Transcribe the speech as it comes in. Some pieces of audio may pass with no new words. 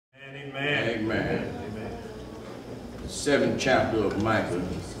Amen. Amen. Amen. 7th chapter of Micah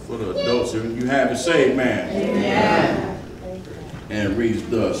for the adults. If you have it, say amen. Amen. And it reads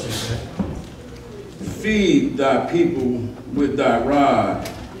thus. Feed thy people with thy rod,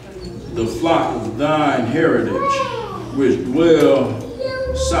 the flock of thine heritage, which dwell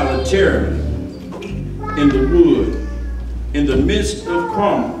solitarily in the wood, in the midst of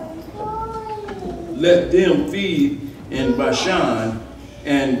Carmel. Let them feed in Bashan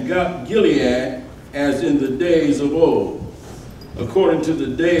and Gilead as in the days of old, according to the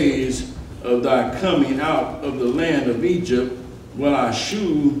days of thy coming out of the land of Egypt, will I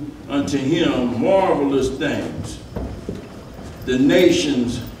shew unto him marvelous things. The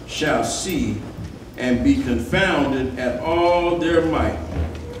nations shall see and be confounded at all their might.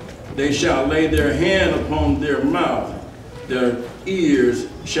 They shall lay their hand upon their mouth, their ears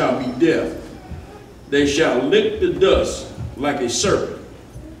shall be deaf. They shall lick the dust like a serpent.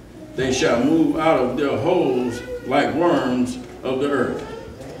 They shall move out of their holes like worms of the earth.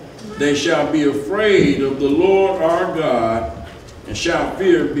 They shall be afraid of the Lord our God, and shall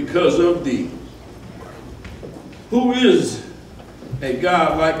fear because of thee. Who is a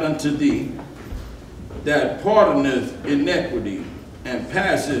God like unto thee, that pardoneth iniquity, and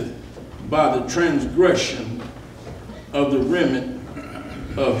passeth by the transgression of the remnant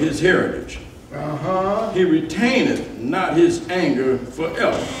of his heritage? He retaineth not his anger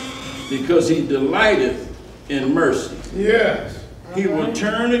forever, because he delighteth in mercy. Yes. He will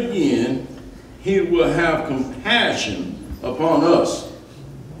turn again, he will have compassion upon us.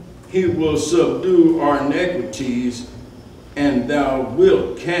 He will subdue our iniquities, and thou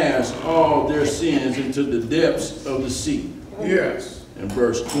wilt cast all their sins into the depths of the sea. Yes. In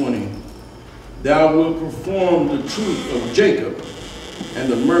verse 20, thou wilt perform the truth of Jacob and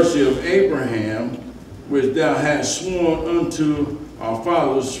the mercy of Abraham, which thou hast sworn unto our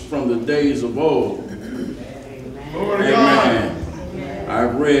fathers from the days of old. Amen.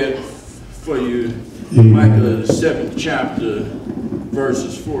 I've read for you Micah 7th chapter,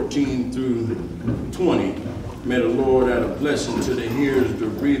 verses 14 through 20. May the Lord add a blessing to the hearers, the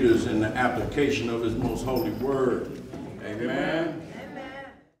readers, and the application of his most holy word. Amen.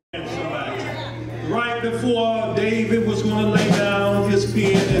 Right before David was going to lay down his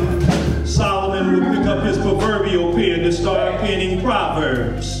pen, and Solomon would pick up his proverbial pen to start penning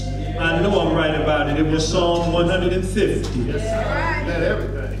Proverbs. I know I'm right about it. It was Psalm 150.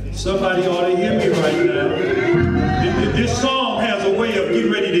 Somebody ought to hear me right now. This psalm has a way of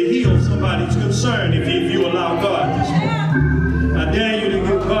getting ready to heal somebody's concern if you allow God this morning. I dare you to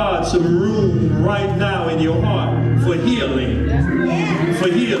give God some room right now in your heart for healing. For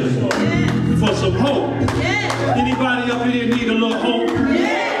healing. For some hope. Anybody up here need a little hope?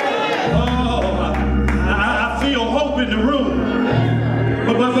 Oh, I feel hope in the room.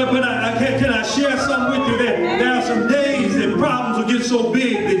 But can I share something with you? There are some days that problems will get so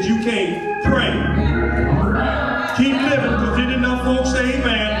big that you can't pray. Keep living, because did enough folks say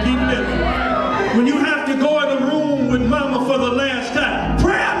amen. Keep living. When you have to go in a room with mama for the last time,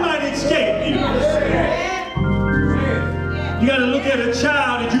 prayer might escape you. You got to look at a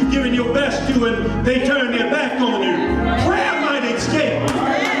child that you've given your best to and they turn their back on you. Prayer might escape you.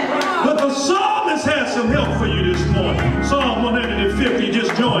 But the psalmist has some help for you this morning. Psalm 150,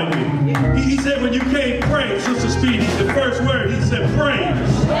 just join me. He said when you can't pray, Sister Speedy, the first word, he said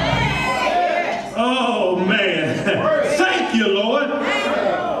praise. Oh man, thank you, Lord.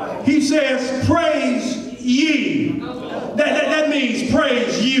 He says praise ye. That means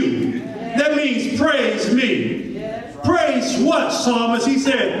praise you. That means praise me. Praise what, psalmist? He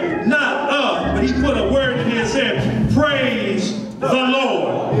said, not of, but he put a word in there and said, praise the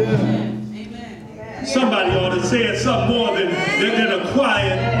Lord. Amen. Somebody ought to say something more than a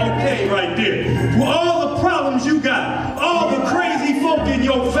quiet okay right there. For all the problems you got, all the crazy folk in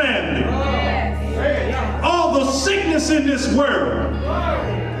your family, all the sickness in this world,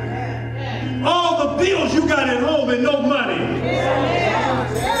 all the bills you got at home and no money,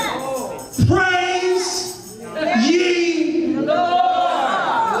 praise ye the Lord.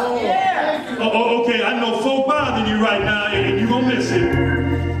 Oh, okay, I know folk bothering you right now and you're going to miss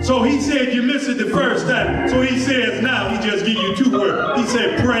it. So he said you missed it the first time. So he says now he just give you 2 words. He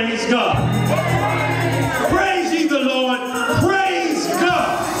said praise God. Praise ye the Lord. Praise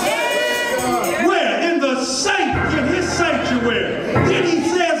God. Where? In the saint, in his sanctuary. Then he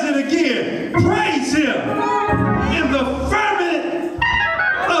says it again. Praise him in the firmament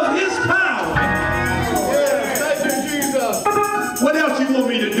of his power. What else you want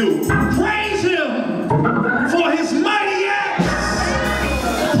me to do? Praise him for his mighty acts.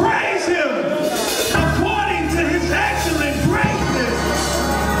 Praise him according to his excellent graces.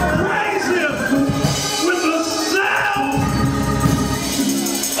 Praise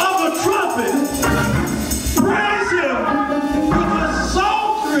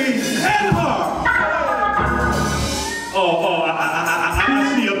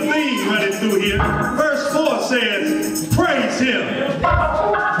Verse 4 says, praise him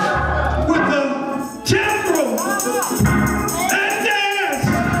with the timbrel and dance.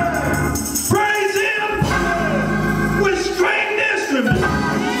 Praise him with stringed instruments.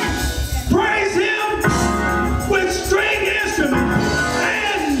 Praise him with stringed instruments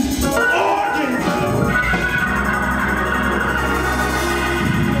and organ.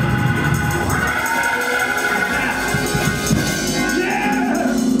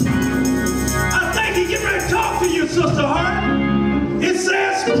 Sister Hart, it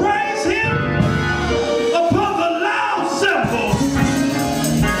says praise him upon the loud cymbals.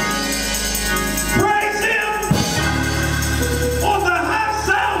 Praise him on the high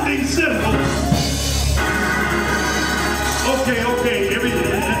sounding cymbals. Okay.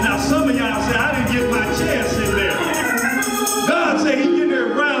 Now some of y'all say I didn't get my chance in there. God said he's getting ready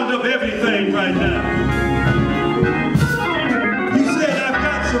to round up everything right now. He said I've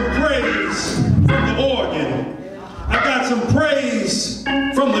got some praise from the organ. I got some praise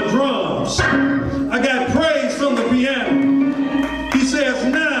from the drums. I got praise from the piano. He says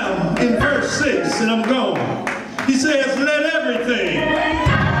now in verse 6, and I'm going. He says, let everything.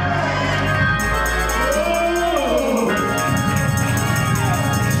 Oh.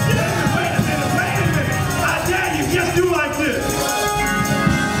 Yeah, wait a minute. I dare you, just do like this.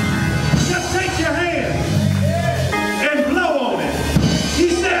 Just take your hand and blow on it. He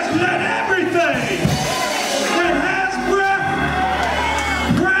says, let everything.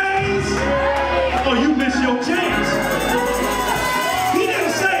 Oh, you missed your chance. He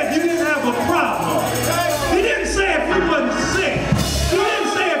didn't say if you didn't have a problem. He didn't say if you wasn't sick. He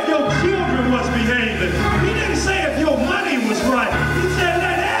didn't say if your children was behaving. He didn't say if your money was right. He said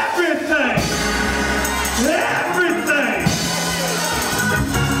let everything.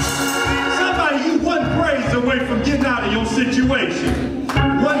 Somebody, you one praise away from getting out of your situation.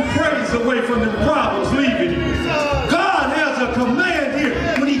 One praise away from the problems leaving you. God has a command here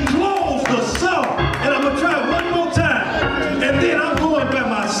when he closed the song. And I'm going to try it one more time. And then I'm going by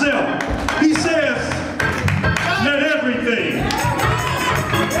myself. He says, let everything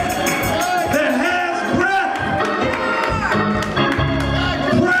that has breath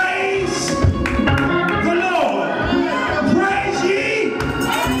praise the Lord. Praise ye.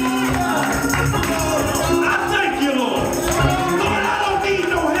 I thank you, Lord. Lord, I don't need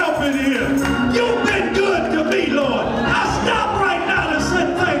no help in here. You've been good to me, Lord. I stop right now and say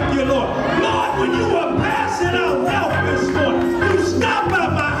thank you, Lord. Lord, when you were passing out help this morning, you stopped by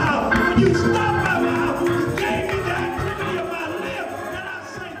my house. When you stopped by my house, you gave me the activity of my limbs, and I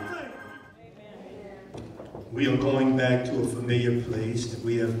say thank you. We are going back to a familiar place that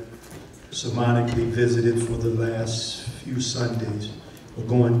we have sermonically visited for the last few Sundays. We're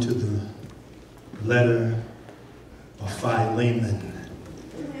going to the letter of Philemon,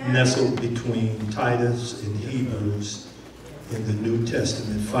 nestled between Titus and Hebrews in the New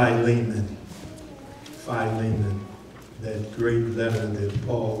Testament. Philemon, that great letter that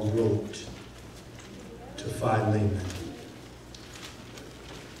Paul wrote to Philemon.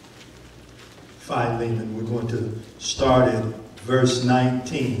 Philemon, we're going to start at verse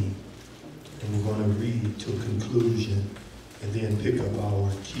 19, and we're going to read to a conclusion and then pick up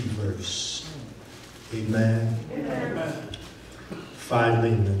our key verse. Amen. Amen.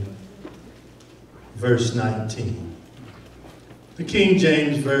 Philemon, verse 19. The King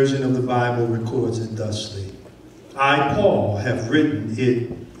James Version of the Bible records it thusly. I, Paul, have written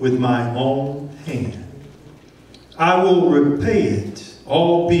it with my own hand. I will repay it,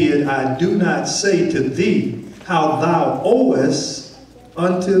 albeit I do not say to thee how thou owest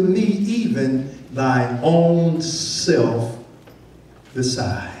unto me even thine own self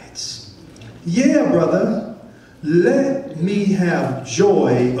besides. Yea, brother, let me have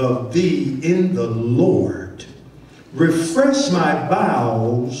joy of thee in the Lord. Refresh my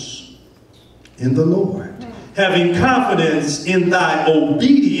bowels in the Lord. Having confidence in thy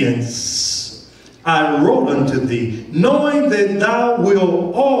obedience, I wrote unto thee, knowing that thou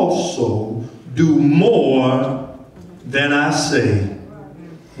wilt also do more than I say.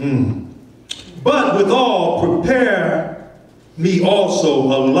 But withal, prepare me also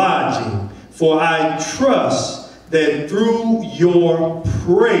a lodging, for I trust that through your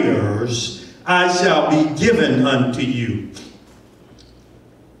prayers I shall be given unto you.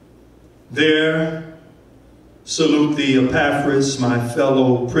 There salute thee, Epaphras, my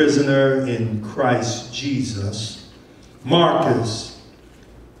fellow prisoner in Christ Jesus, Marcus,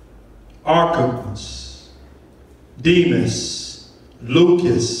 Archippus, Demas,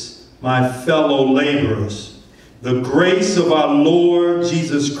 Lucas, my fellow laborers. The grace of our Lord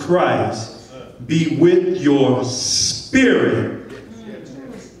Jesus Christ be with your spirit.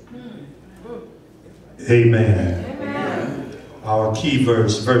 Amen. Amen. Our key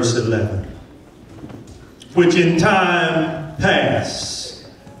verse, verse 11. Which in time past,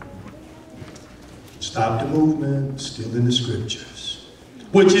 stop the movement, still in the scriptures.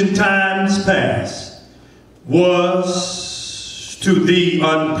 Which in times past was to thee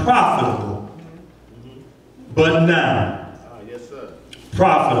unprofitable, but now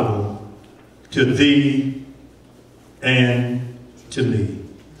profitable to thee and to me.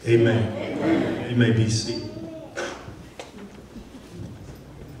 Amen. Amen. You may be seated.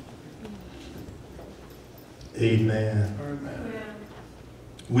 Amen. Amen.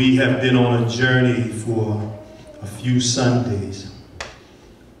 We have been on a journey for a few Sundays.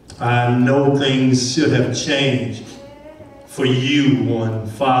 I know things should have changed for you on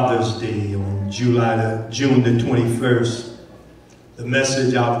Father's Day on June the 21st. The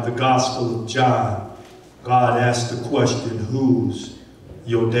message out of the Gospel of John, God asked the question, who's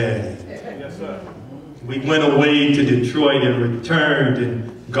your daddy? Yes, sir. We went away to Detroit and returned,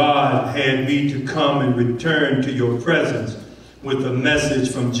 and God had me to come and return to your presence with a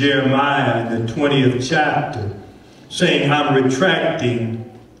message from Jeremiah in the 20th chapter saying, I'm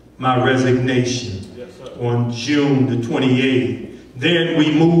retracting my resignation. Yes, on June the 28th. Then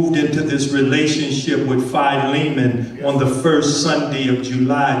we moved into this relationship with Philemon on the first Sunday of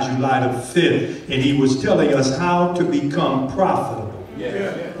July the 5th. And he was telling us how to become profitable.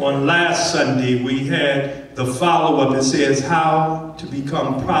 Yeah. On last Sunday, we had the follow-up. It says how to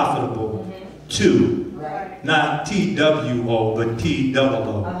become profitable to, not T-W-O, but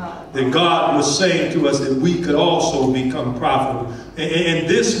T-double-O. That God was saying to us that we could also become profitable. And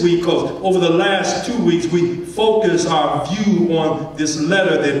this week, over the last 2 weeks, we focus our view on this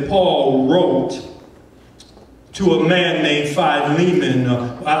letter that Paul wrote to a man named Philemon.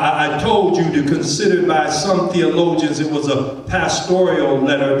 I told you to consider, by some theologians, it was a pastoral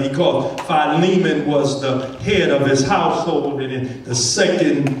letter because Philemon was the head of his household. And in the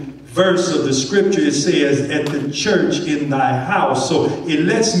second verse of the scripture, it says, at the church in thy house. So it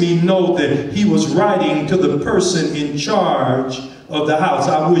lets me know that he was writing to the person in charge of the house.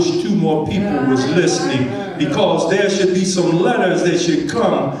 I wish 2 more people was listening, because there should be some letters that should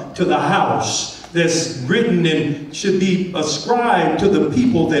come to the house that's written and should be ascribed to the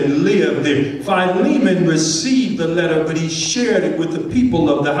people that live there. Philemon received the letter, but he shared it with the people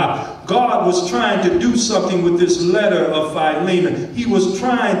of the house. God was trying to do something with this letter of Philemon. He was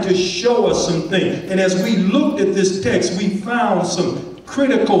trying to show us some things. And as we looked at this text, we found some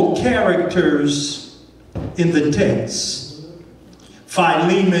critical characters in the text.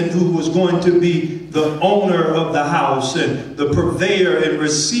 Philemon, who was going to be the owner of the house and the purveyor and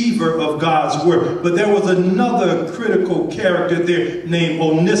receiver of God's word. But there was another critical character there named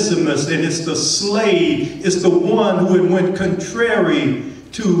Onesimus, and it's the slave. It's the one who had went contrary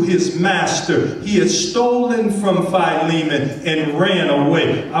to his master. He had stolen from Philemon and ran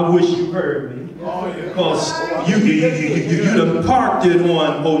away. I wish you heard me. Because you done parked it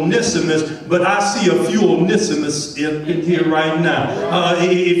on Onesimus, but I see a few Onesimus in here right now.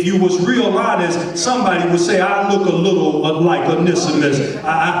 If you was real honest, somebody would say, I look a little like Onesimus.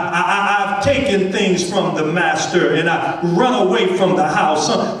 I've taken things from the master and I run away from the house.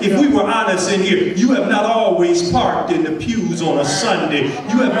 If we were honest in here, you have not always parked in the pews on a Sunday.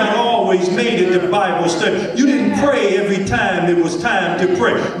 You have not always made it to Bible study. You didn't pray every time it was time to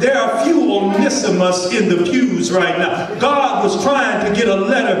pray. There are a few Onesimus in the pews right now. God was trying to get a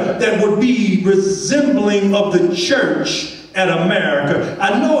letter that would be resembling of the church at America.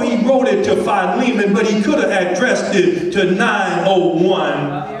 I know he wrote it to Philemon, but he could have addressed it to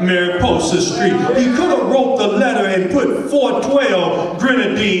 901 Mariposa Street. He could have wrote the letter and put 412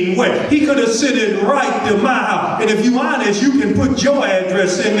 Grenadine Way. He could have sent it right to my house. And if you're honest, you can put your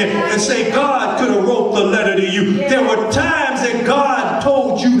address in there and say, God could have wrote the letter to you. There were times that God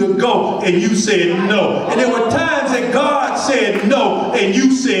told you to go and you said no. And there were times that God said no and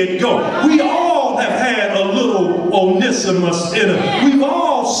you said go. We all have had a little Onesimus in us. We've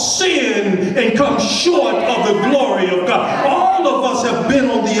all sinned and come short of the glory of God. All of us have been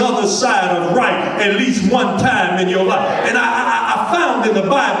on the other side of right at least one time in your life. And I found in the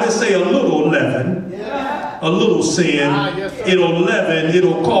Bible it say a little leaven, a little sin, it'll leaven,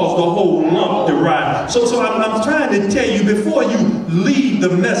 it'll cause the whole lump to rise. So I'm trying to tell you, before you leave the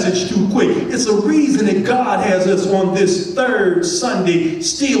message too quick, it's a reason that God has us on this third Sunday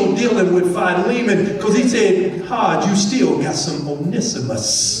still dealing with Philemon, because he said, Hodge, you still got some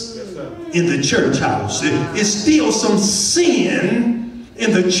Onesimus in the church house. It's still some sin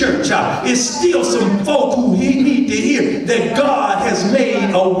in the church. It's still some folk who need to hear that God has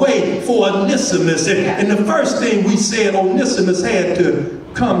made a way for Onesimus. And the first thing we said, Onesimus had to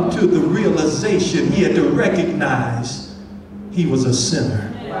come to the realization, he had to recognize he was a sinner.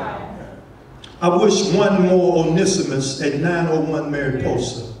 I wish one more Onesimus at 901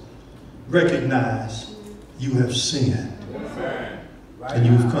 Mariposa recognize you have sinned and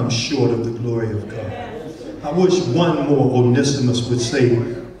you've come short of the glory of God. I wish one more Onesimus would say,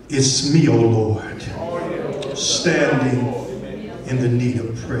 it's me, O Lord, standing in the need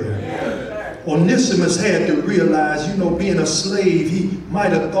of prayer. Onesimus had to realize, you know, being a slave, he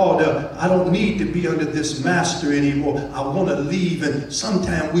might have thought, I don't need to be under this master anymore. I want to leave. And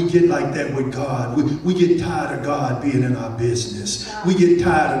sometimes we get like that with God. We get tired of God being in our business. We get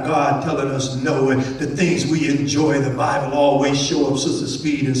tired of God telling us no. And the things we enjoy, the Bible always show up Sister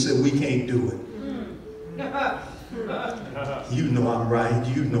Speed and say, we can't do it. You know I'm right.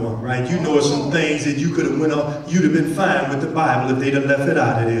 You know I'm right. You know some things that you could have went on. You'd have been fine with the Bible if they'd have left it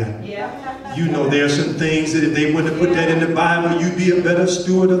out of there. Yeah. You know there are some things that if they wouldn't have put that in the Bible, you'd be a better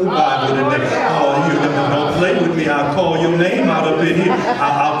steward of the Bible than they. Oh, you don't play with me. I'll call your name out up in here.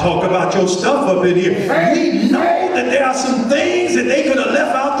 I'll talk about your stuff up in here. We know that there are some things that they could have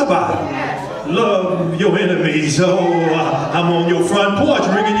left out the Bible. Love your enemies. Oh, I'm on your front porch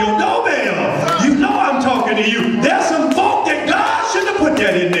ringing your doorbell. You know I'm talking to you. There's some folk that God should have put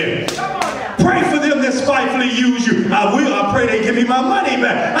that in there. Pray for them that spitefully use you. I will. I pray they give me my money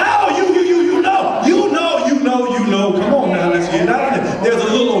back. Oh, you know. Come on now, let's get out of there. There's a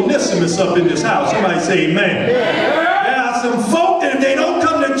little Onesimus up in this house. Somebody say amen. There are some folk that if they don't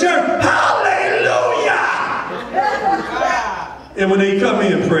come to church, hallelujah. And when they come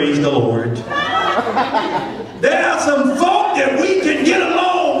in, praise the Lord. There are some folk that we can get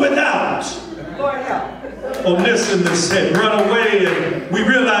along without. Onesimus had run away, and we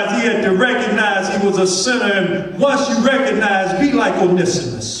realized he had to recognize he was a sinner. And once you recognize, be like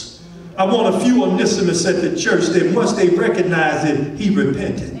Onesimus. I want a few Onesimus at the church that once they recognized it, he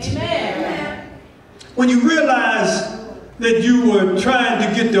repented. Amen. When you realize that you were trying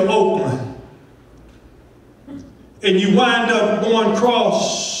to get to Oakland and you wind up going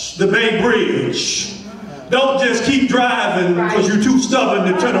across the Bay Bridge, don't just keep driving because you're too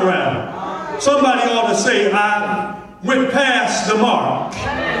stubborn to turn around. Somebody ought to say, I went past the mark.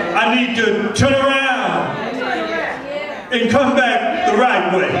 I need to turn around and come back the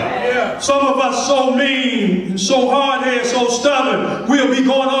right way. Some of us so mean, so hard-headed, so stubborn, we'll be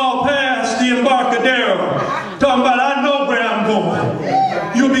going all past the Embarcadero. Talking about, I know where I'm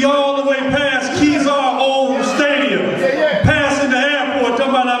going. You'll be all the way past Kezar Old Stadium, passing the airport, talking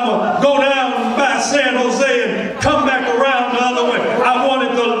about, I'm going to go down by San Jose and come back around the other way. I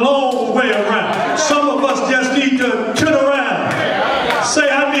wanted the long way around. Some of us just need to turn around. Say,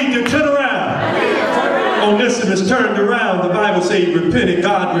 I need to turn around. Onesimus turned around. The Bible says he repented.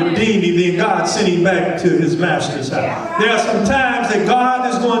 God redeemed him. Then God sent him back to his master's house. There are some times that God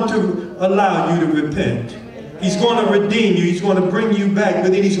is going to allow you to repent. He's going to redeem you. He's going to bring you back,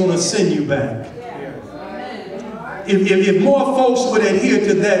 but then he's going to send you back. If more folks would adhere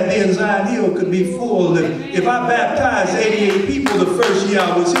to that, then Zion Hill could be full. If I baptized 88 people the first year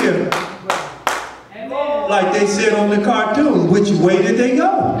I was here, like they said on the cartoon, which way did they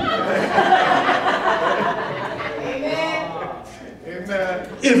go?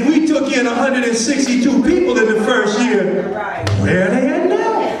 If we took in 162 people in the first year, where are they at now?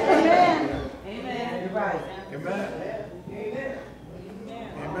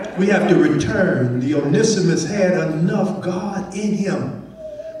 We have to return. The Onesimus had enough God in him.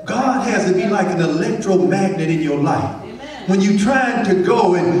 God has to be like an electromagnet in your life. When you're trying to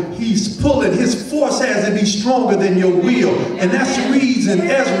go and he's pulling, his force has to be stronger than your will. And that's the reason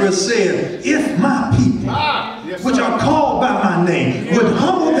Ezra said, if my people, which are called by my name, would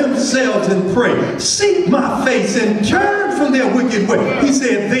humble themselves and pray, seek my face and turn from their wicked way. He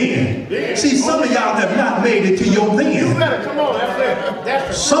said then. See, some of y'all have not made it to your then.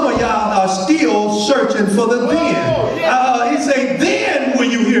 Some of y'all are still searching for the then. He said, then will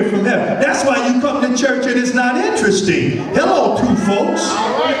you hear from heaven. That's why you come to church and it's not interesting. Hello, 2 folks.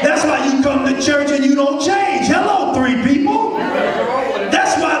 That's why you come to church and you don't change. Hello, 3 people.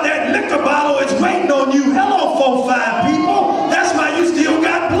 That's why that liquor bottle is waiting on you. Hello, 4, 5 people. That's why you still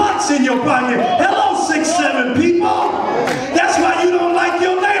got blunts in your pocket. Hello, 6, 7 people. That's why you don't like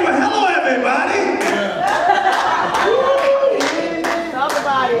your neighbor. Hello, everybody.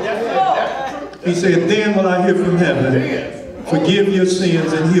 He said, then will I hear from heaven. Forgive your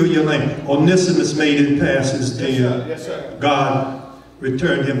sins and heal your land. Onesimus made it past his day. God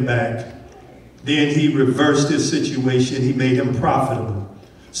returned him back. Then he reversed his situation. He made him profitable.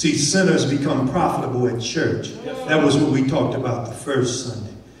 See, sinners become profitable at church. That was what we talked about the first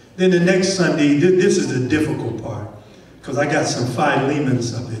Sunday. Then the next Sunday, this is the difficult part, because I got some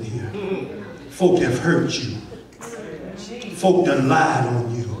Philemons up in here. Folk have hurt you. Folk done lied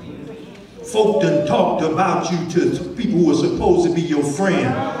on you. Folk done talked about you to people who are supposed to be your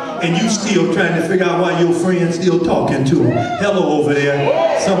friend, and you still trying to figure out why your friend's still talking to them. Hello over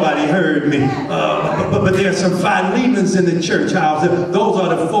there. Somebody heard me. But there's some Philemons in the church house. Those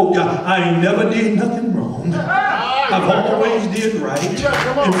are the folk I ain't never did nothing wrong. I've always did right.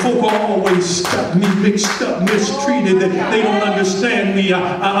 And folk are always stuck me, mixed up, mistreated. They don't understand me.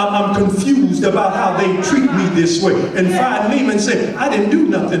 I'm confused about how they treat me this way. And Philemon said, I didn't do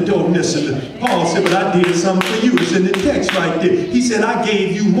nothing to Onesimus. Paul said, but I did something for you. It's in the text right there. He said, I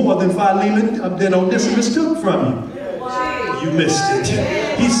gave you more than Philemon, than Onesimus took from you. You missed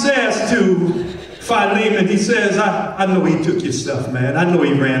it. He says to Philemon, he says, I know he took your stuff, man. I know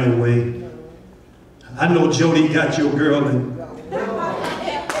he ran away. I know Jody got your girl and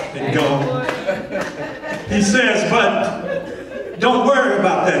gone. He says, but don't worry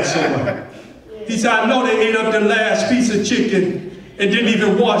about that so much. He said, I know they ate up the last piece of chicken and didn't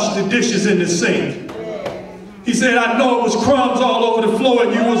even wash the dishes in the sink. He said, I know it was crumbs all over the floor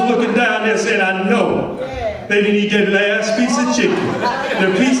and you was looking down there saying, I know. They didn't eat that last piece of chicken.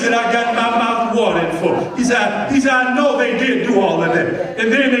 The piece that I got my mouth watering for. He said, I know they did do all of that.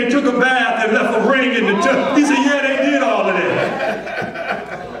 And then they took a bath and left a ring in the tub. He said, yeah, they did all of that.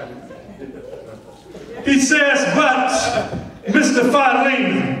 He says, but Mr.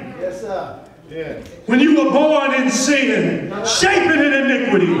 Philemon, yes, sir. Yeah. When you were born in sin, shaping in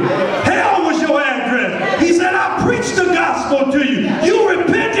iniquity, hell was your address. He said, I preached the gospel to you. You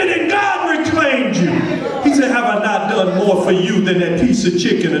repented and God reclaimed you. He said, have I not done more for you than that piece of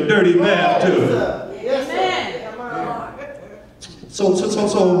chicken, a dirty bathtub?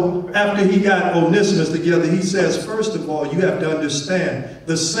 So after he got Onesimus together, he says, first of all, you have to understand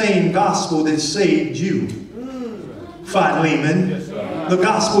the same gospel that saved you, Philemon, the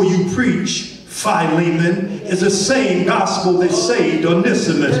gospel you preach, Philemon, is the same gospel that saved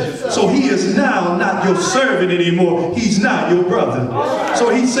Onesimus. So he is now not your servant anymore. He's now your brother. So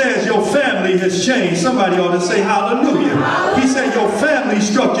he says your family has changed. Somebody ought to say hallelujah. He said your family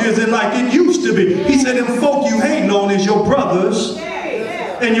structure isn't like it used to be. He said them folk you hating on is your brothers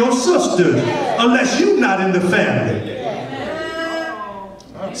and your sisters, unless you're not in the family.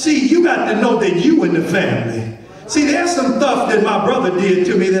 See, you got to know that you in the family. See, there's some stuff that my brother did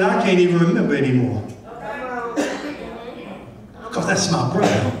to me that I can't even remember anymore. Because that's my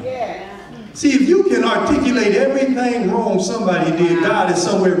brother. See, if you can articulate everything wrong somebody did, God is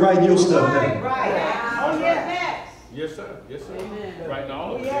somewhere writing your stuff down. Yes, sir. Yes, sir. Right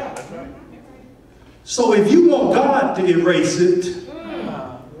now. Yeah. That's right. So if you want God to erase it,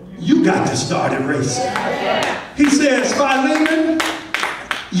 you got to start erasing. He says, Philemon,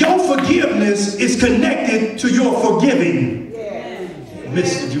 your forgiveness is connected to your forgiving. You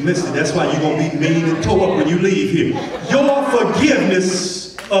missed it, you missed it. That's why you're going to be mean and toe up when you leave here. Your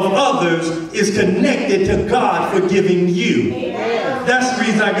forgiveness of others is connected to God forgiving you. That's the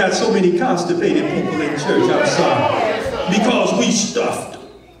reason I got so many constipated people in church. I'm sorry. Because we stuffed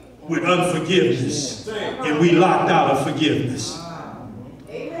with unforgiveness and we locked out of forgiveness.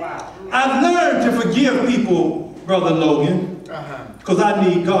 I've learned to forgive people, Brother Logan, because I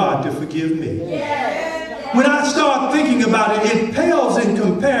need God to forgive me. When I start thinking about it, it pales in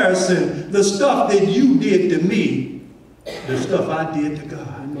comparison the stuff that you did to me, the stuff I did to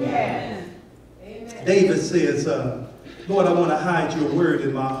God. David says, Lord, I want to hide your word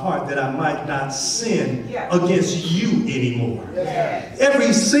in my heart that I might not sin against you anymore.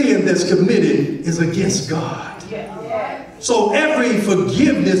 Every sin that's committed is against God. So every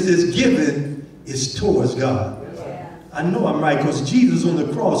forgiveness that's given is towards God. I know I'm right because Jesus on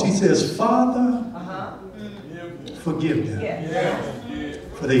the cross, he says, Father, forgive them,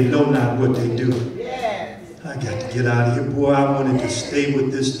 for they know not what they do. I got to get out of here. Boy, I wanted to stay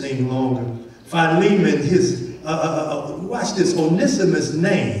with this thing longer. Philemon, watch this, Onesimus'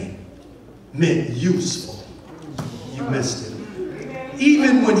 name meant useful. You missed it.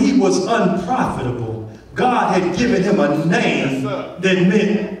 Even when he was unprofitable, God had given him a name that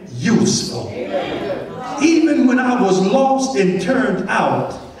meant useful. Even when I was lost and turned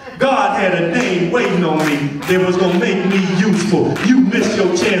out, God had a name waiting on me that was going to make me useful. You missed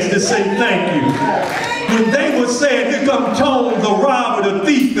your chance to say thank you. When they were saying, here come Tone, the robber, the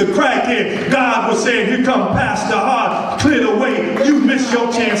thief, the crackhead, God was saying, here come Pastor Hodge, clear the way. You missed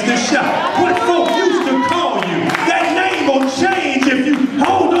your chance to shout. What folk used to call you, that name will change if you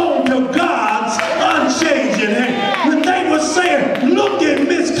hold on to God's unchanging hand. When they were saying, look at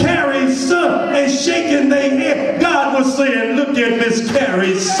Miss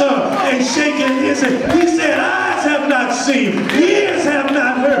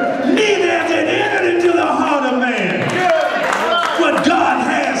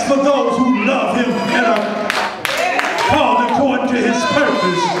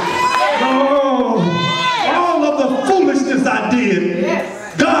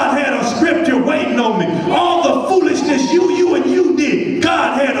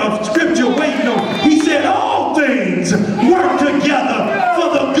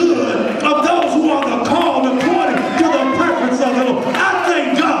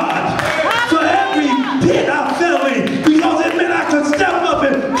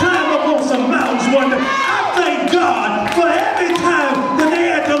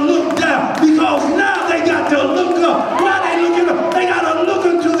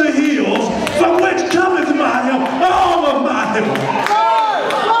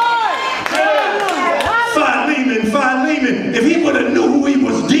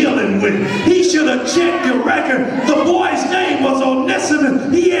checked the record, the boy's name was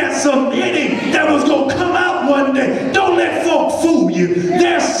Onesimus. He had some in him that was going to come out one day. Don't let folk fool you.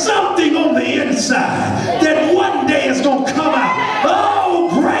 There's something on the inside that one day is going to come out. Oh,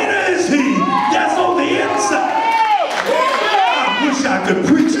 greater is he that's on the inside. I wish I could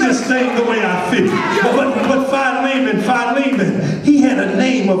preach this thing the way I feel. But Philemon, he had a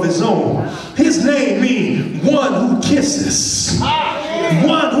name of his own. His name means one who kisses,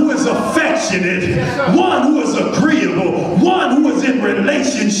 one who is affectionate, one who is agreeable, one who is in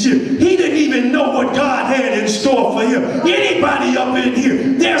relationship. He didn't even know what God had in store for him. Anybody up in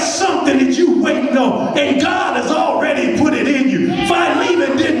here, there's something that you waiting on, and God has already put it in you.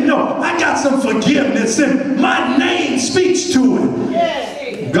 Philemon didn't know. I got some forgiveness, and my name speaks to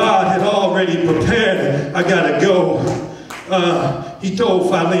it. God had already prepared it. I got to go. He told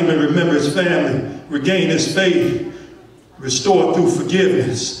Philemon, remember his family, regain his faith, restored through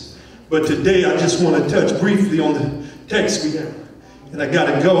forgiveness. But today I just want to touch briefly on the text we have. And I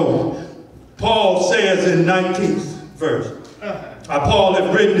got to go. Paul says in 19th verse, I, Paul,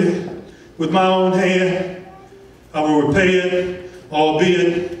 have written it with my own hand. I will repay it,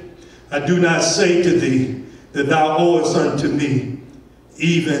 albeit I do not say to thee that thou owest unto me,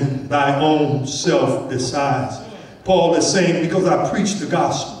 even thy own self besides. Paul is saying, because I preached the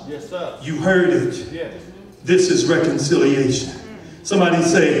gospel, yes, sir. You heard it. Yes. This is reconciliation. Somebody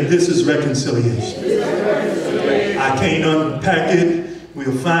say, this is reconciliation. I can't unpack it.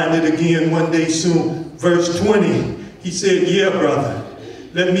 We'll find it again one day soon. Verse 20, he said, yeah, brother,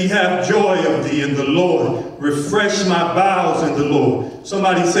 let me have joy of thee in the Lord. Refresh my bowels in the Lord.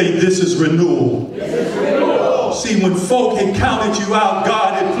 Somebody say, this is renewal. This is renewal. See, when folk had counted you out,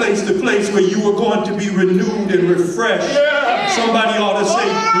 God had placed a place where you were going to be renewed and refreshed. Somebody ought to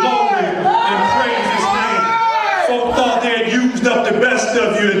say glory and praise his name. Folk thought they had used up the best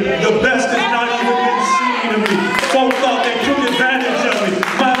of you, and the best has not even been seen of me. Folk thought they took advantage of me.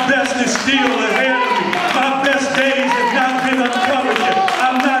 My best is still ahead of me. My best days have not been uncovered yet.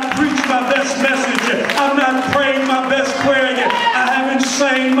 I've not preached my best message yet. I've not prayed my best prayer yet. I haven't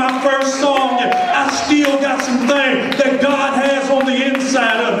sang my first song yet. I still got some things that God has on the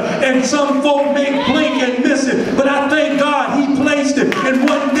inside of it. And some folk may blink and miss it. But I thank God he placed it. And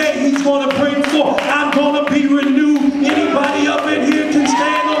one day he's going to bring forth. I'm going to be renewed. Anybody up in here can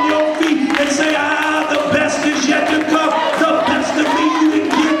stand on your feet and say, the best is yet to come. The best of me you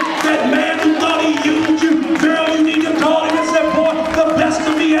didn't get. That man who thought he used you. Girl, you need to call him and say, boy, the best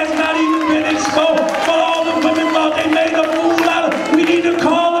of me has not even been exposed. But all the women thought they made a fool out of it. We need to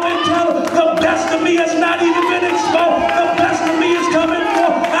call them and tell them, the best of me has not even been exposed. The best of me is coming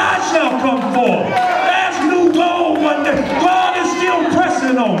forth. I shall come forth. As new gold one day. God is still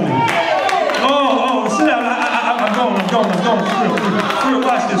pressing on me. Oh, sit down. I'm going.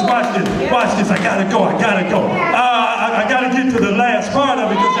 Watch this. I gotta go. I gotta get to the last part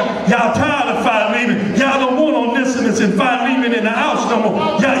of it because y'all tired of Philemon. Y'all don't want Onesimus and Philemon in the house no more.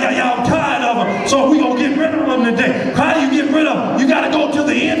 Y'all tired of them. So we gonna get rid of them today. How do you get rid of them? You gotta go to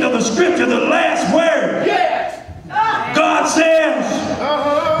the end of the scripture, the last word. God says,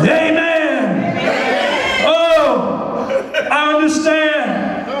 amen. Oh, I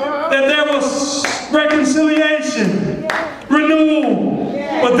understand that there was reconciliation, renewal,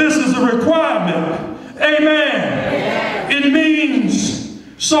 but this is a requirement. Amen. It means,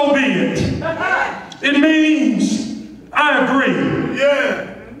 so be it. It means, I agree.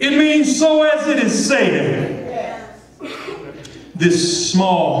 It means, so as it is said. This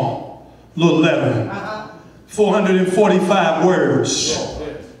small little letter, 445 words.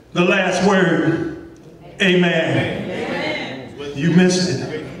 The last word, amen. You missed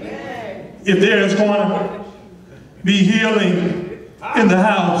it. If there is going to be healing in the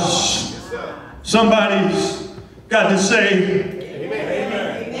house, somebody's got to say,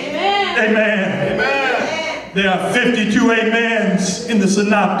 amen. Amen. There are 52 amens in the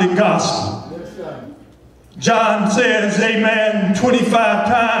synoptic gospel. John says amen 25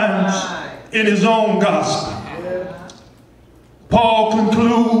 times in his own gospel. Paul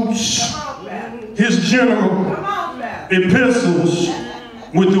concludes his general epistles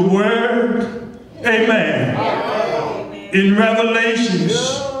with the word amen. In Revelations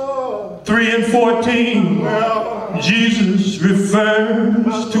 3 and 14, Jesus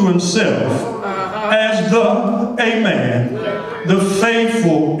refers to himself as the amen, the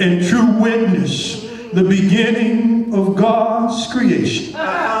faithful and true witness, the beginning of God's creation.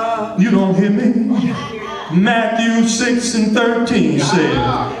 You don't hear me? Matthew 6 and 13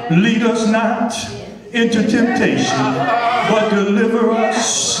 says, lead us not into temptation, but deliver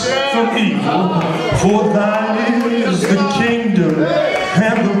us from evil. For thine is the kingdom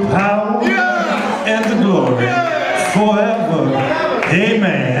and the power and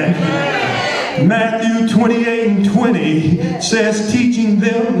Amen. Matthew 28:20 says, teaching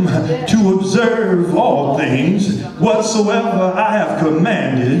them to observe all things whatsoever I have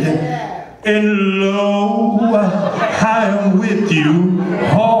commanded. And lo, I am with you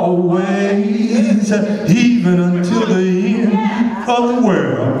always, even until the end of the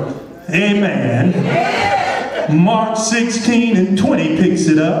world. Amen. Mark 16:20 picks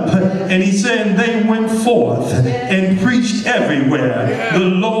it up, and he said, they went forth and preached everywhere, the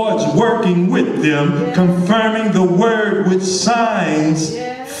Lord's working with them, confirming the word with signs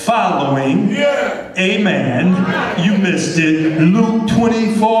following. Amen. You missed it. Luke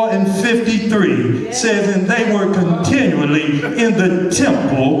 24:53 says, and they were continually in the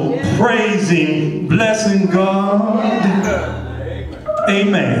temple praising, blessing God.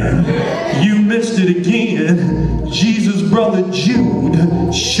 Amen. You missed it again. Jesus' brother Jude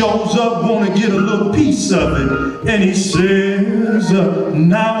shows up, want to get a little piece of it. And he says,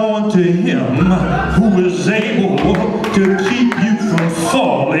 now unto him who is able to keep you from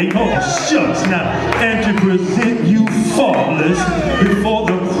falling, oh shucks now, and to present you faultless before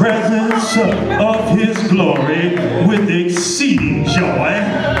the presence of his glory with exceeding joy.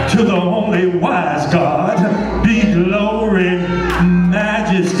 To the only wise God be glory,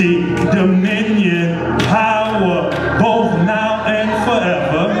 majesty, dominion, power, both now and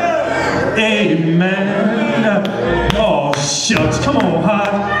forever. Amen. Oh, shucks. Come on,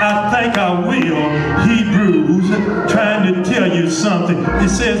 Hodge. I think I will. Hebrews, trying to tell you something. It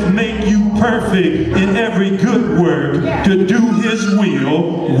says, make you perfect in every good work, to do his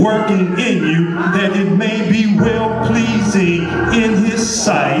will, working in you, that it may be well pleasing in his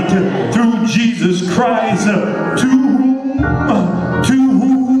sight, through Jesus Christ, to whom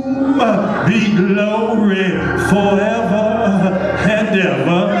be glory forever and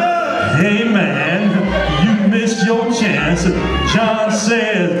ever. Amen. You missed your chance. John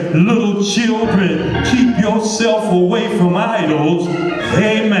says, little children, keep yourself away from idols.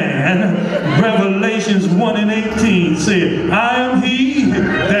 Amen. Revelations 1:18 said, I am he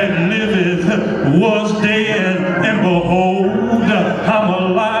that liveth, was dead, and behold, I'm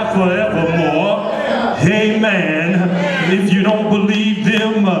alive forevermore. Amen. If you don't believe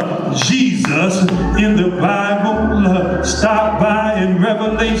them, Jesus in the Bible, stop by in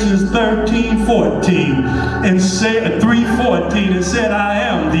Revelations 13:14 and said 3:14 and said, I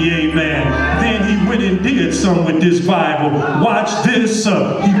am the Amen. Then he went and did something with this Bible. Watch this.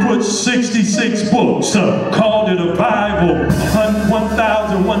 He put 66 books, called it a Bible,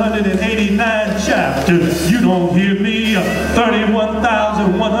 1,189 chapters. You don't hear me.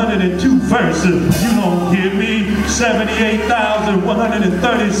 31,102 verses. You don't hear me.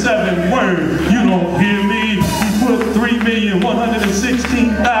 78,137 words. You don't hear me. He put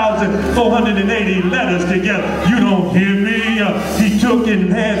 3,116,480 letters together. You don't hear me. He took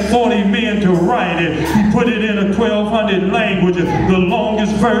and had 40 men to write it. He put it in a 1,200 languages. The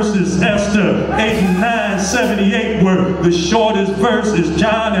longest verse is Esther 8:9-78 were. The shortest verse is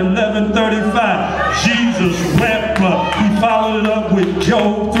John 11:35. Jesus wept. He followed it up with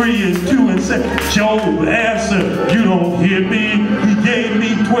Job 3:2 and said, Job answered, you don't hear me. He gave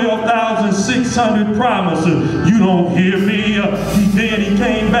me 12,600 promises. You don't hear me. He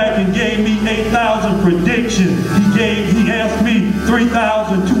came back and gave me 8,000 predictions. He asked me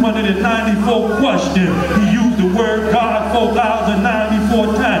 3,294 questions. He used the word God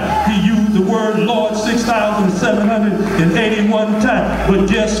 4,094 times. He used the word Lord 6,781 times. But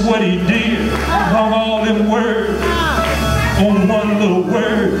guess what he did? He hung all them words on one little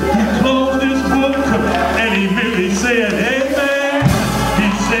word. He closed his book and he really said, amen. He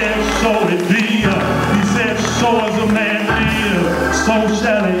said, so it be. He said, so as a man lives, so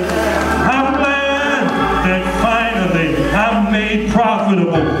shall he. I'm glad that finally I'm made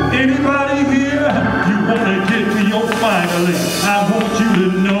profitable. Anybody here, you want to get to your finally. I want you to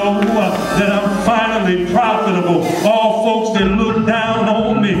know that I'm finally profitable. All folks that look down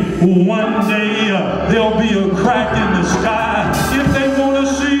on me, one day there'll be a crack in the sky. If they want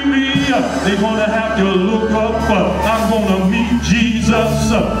to see me, they're going to have to look up. I'm going to meet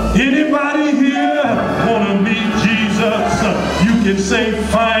Jesus. Anybody here want to meet Jesus? You can say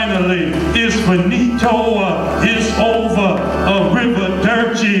finally, it's finito, it's over,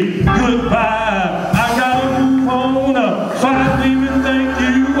 arrivederci, goodbye. I gotta move on. Philemon, thank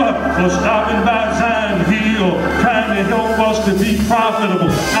you for stopping by Zion Hill, trying to help us to be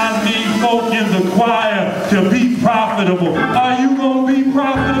profitable. I need folk in the choir to be profitable. Are you going to be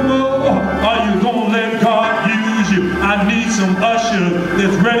profitable? Are you going to let God use you? I need some ushers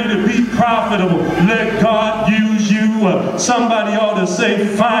that's ready to be profitable. Let God use you. Somebody ought to say,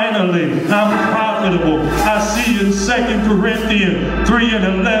 finally, I'm profitable. I see in 2 Corinthians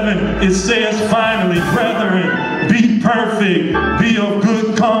 3:11, it says, finally, brethren, be perfect, be of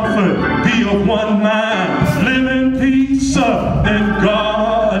good comfort, be of one mind, live in peace, and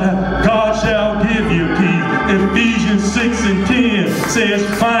God shall give you peace. Ephesians 6:10 says,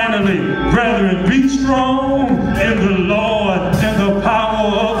 finally, brethren, be strong in the Lord and the power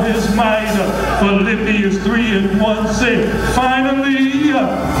of his might. Philippians 3:1 says, finally,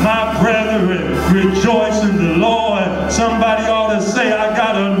 my brethren, rejoice in the Lord. Somebody ought to say, I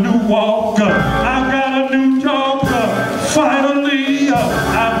got a new walk. I got a new talk. Finally,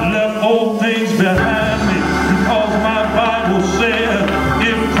 I've left old things behind me, because my Bible says,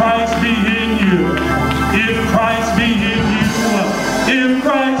 if Christ be in you, if Christ be in you, if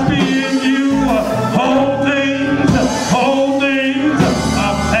Christ be in you, whole things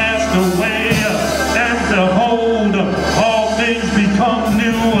are passed away, and behold, all things become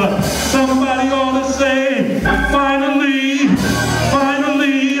new. Somebody ought to say, finally,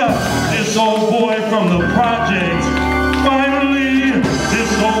 this old boy from the projects, finally,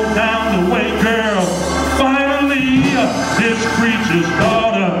 this old down the way girl, finally, this preacher's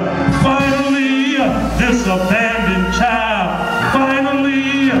daughter, finally, this abandoned child,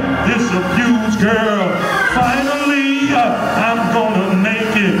 finally, this abused girl, finally, I'm gonna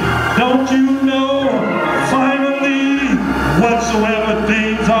make it. Don't you know? Finally, whatsoever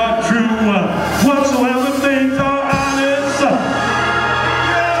things are true, whatsoever things are honest,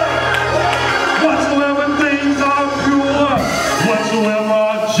 whatsoever things are pure, whatsoever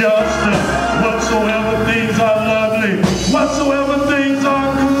are just, whatsoever things are lovely, whatsoever things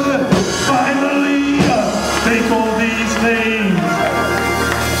are good, finally, think on these things.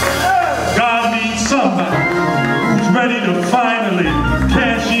 God needs somebody who's ready to finally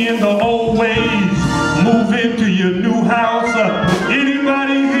cash in the old ways, move into your new house.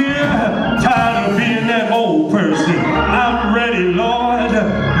 Anybody here tired of being that old person? I'm ready, Lord.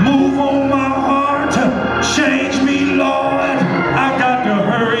 Move on my heart. Change me, Lord. I got to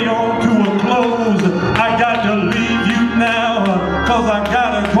hurry on to a close. I got to leave you now, because I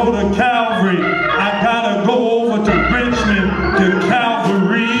got to go to Calvary. I got to go over to Richmond, to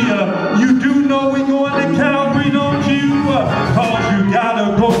Calvary. You do know we going to Calvary, don't you? Because you got to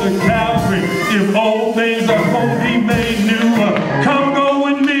go to Calvary if old things are going to be made new. Come go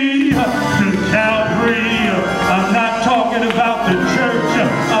with me to Calvary. I'm not talking about the church.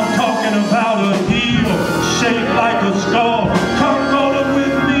 I'm talking about a hill shaped like a skull. Come go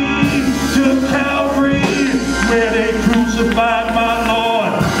with me to Calvary, where they crucified my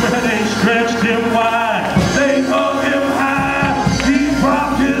Lord, where they stretched him wide, they hung him high, he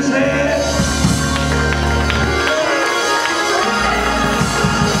dropped his head,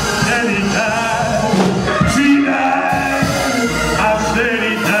 and he died. He died. I said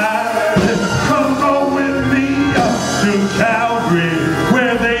he died. Come go with me to Calvary,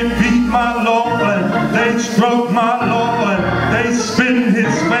 where they beat my Lord, they struck my Lord, they spit in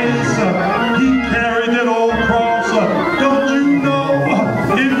his face. He carried that old cross. Don't you know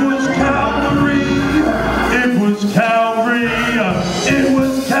it was Calvary? It was Calvary. It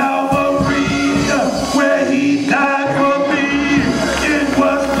was Calvary where he died for me. It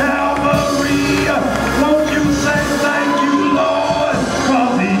was Calvary. Won't you say thank you, Lord?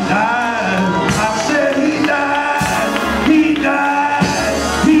 Because he died. I said he died. He died.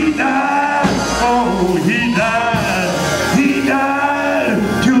 He died. Oh, he died. He died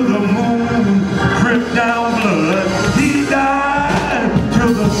till the moon dripped down blood. He died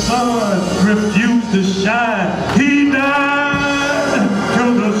till the sun refused to shine. He died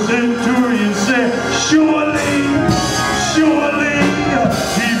till the centurion said, surely, surely,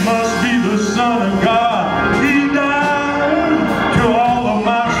 he must be the Son of God. He died till all of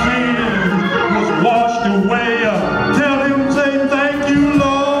my sins was washed away. Tell him, say, thank you,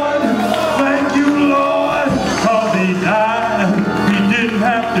 Lord. Thank you, Lord. Because he died. He didn't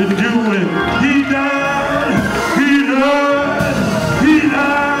have to do it. He died. He died. He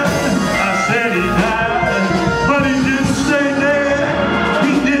died. I said he died. But he didn't stay dead.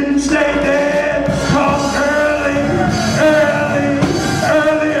 He didn't stay dead. Because early,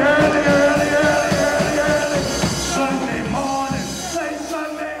 Sunday morning. Say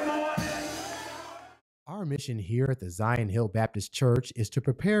Sunday morning. Our mission here at the Zion Hill Baptist Church is to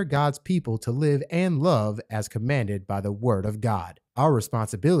prepare God's people to live and love as commanded by the Word of God. Our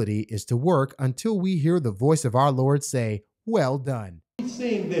responsibility is to work until we hear the voice of our Lord say, well done. He's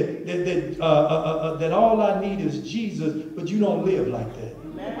saying that all I need is Jesus, but you don't live like that.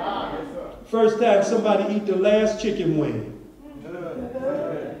 First time somebody eat the last chicken wing,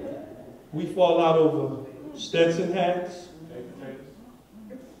 we fall out over Stetson hats,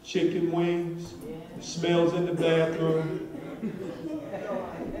 chicken wings, smells in the bathroom.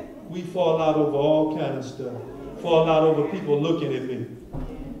 We fall out over all kind of stuff. Fall out over people looking at me.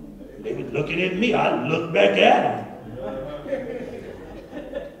 They be looking at me, I look back at them.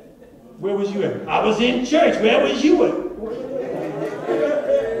 Where was you at? I was in church. Where was you at?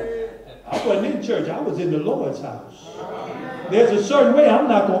 I wasn't in church. I was in the Lord's house. There's a certain way I'm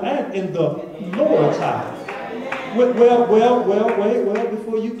not going to act in the Lord's house. Well,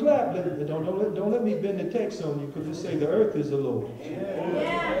 before you clap, don't let me bend the text on you, because it say the earth is the Lord's.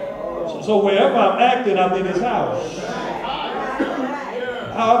 So wherever I'm acting, I'm in his house.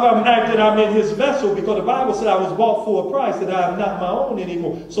 However I'm acting, I'm in his vessel, because the Bible said I was bought for a price, that I am not my own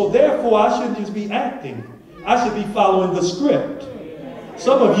anymore. So therefore, I shouldn't just be acting. I should be following the script.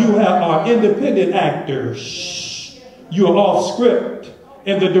 Some of you are independent actors. You are off script.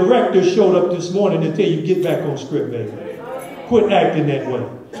 And the director showed up this morning to tell you, get back on script, baby. Quit acting that way.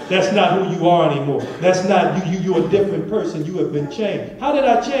 That's not who you are anymore. That's not you. You're a different person. You have been changed. How did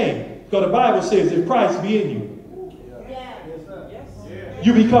I change? Because the Bible says, if Christ be in you,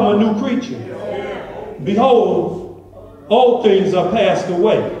 you become a new creature. Behold, old things are passed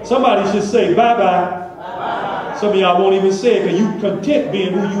away. Somebody should say, bye-bye. Some of y'all won't even say it, because you're content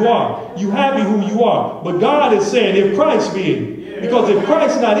being who you are. You happy who you are. But God is saying, if Christ be in you. Because if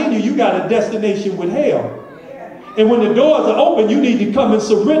Christ's not in you, you got a destination with hell. And when the doors are open, you need to come and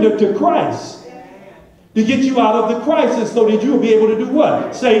surrender to Christ to get you out of the crisis, so that you'll be able to do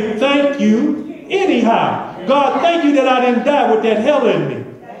what? Say, thank you anyhow. God, thank you that I didn't die with that hell in me.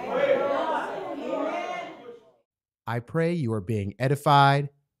 I pray you are being edified,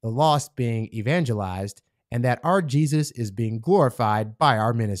 the lost being evangelized, and that our Jesus is being glorified by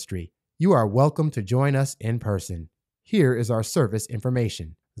our ministry. You are welcome to join us in person. Here is our service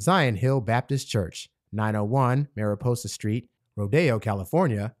information. Zion Hill Baptist Church, 901 Mariposa Street, Rodeo,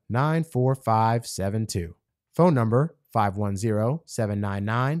 California, 94572. Phone number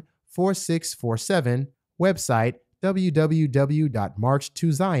 510-799-4647. Website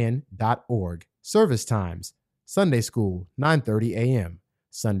www.march2zion.org. Service times: Sunday school, 9:30 a.m.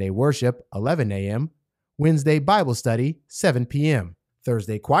 Sunday worship, 11 a.m. Wednesday Bible study, 7 p.m.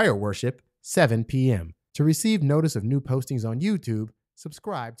 Thursday choir worship, 7 p.m. To receive notice of new postings on YouTube,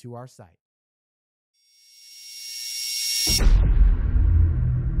 subscribe to our site.